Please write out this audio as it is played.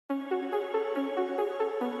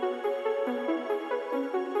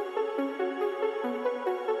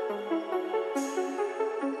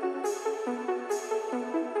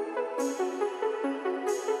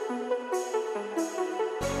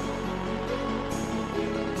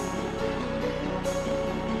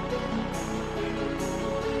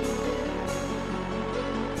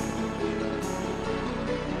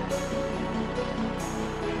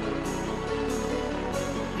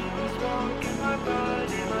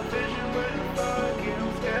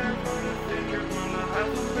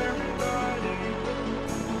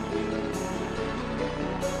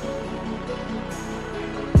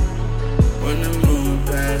When the moon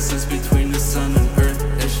passes between the sun and earth,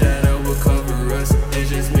 a shadow will cover us. It's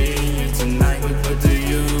just me and you tonight. What do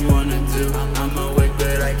you wanna do? I'm awake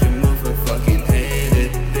but I can move, I fucking hate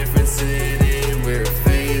it. Different city, weird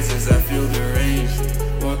phases, I feel deranged.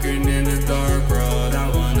 Walking in the dark road, I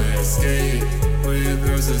wanna escape. With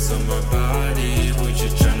bruises on my body, would you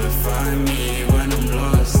tryna find me when I'm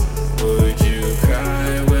lost? Would you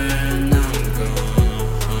cry when I'm gone?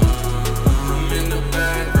 I'm in the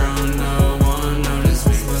background, no one noticed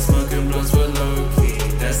me. Smoking blunts with low-key,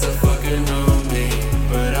 that's a fucking homie.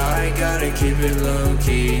 But I gotta keep it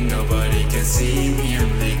low-key, nobody can see me.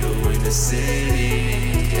 I'm legal in the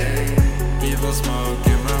city, yeah. Evil smoke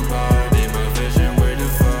in my body, my vision way too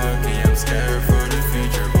foggy. I'm scared for the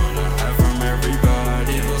future, wanna hide from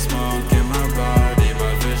everybody. Evil smoke in my body,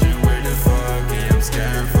 my vision way too foggy. I'm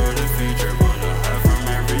scared for the future, wanna hide from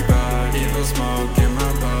everybody. Evil smoke in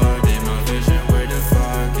my body, my vision way too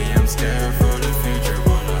foggy. I'm scared for the future,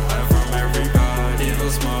 wanna hide from everybody.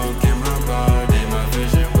 Evil smoke in my body, my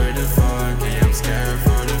vision way too foggy. I'm scared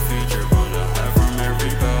for the future, wanna hide from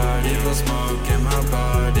everybody. Evil smoke in my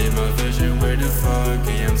body, my vision way too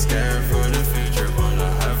foggy. I'm scared for the future, wanna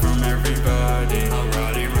hide from everybody. I'm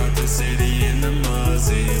riding around the city in the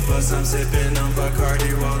muzzy, plus I'm sipping on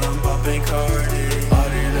Bacardi while I'm popping Cardi. All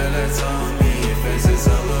the lights on me, faces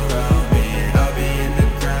all over.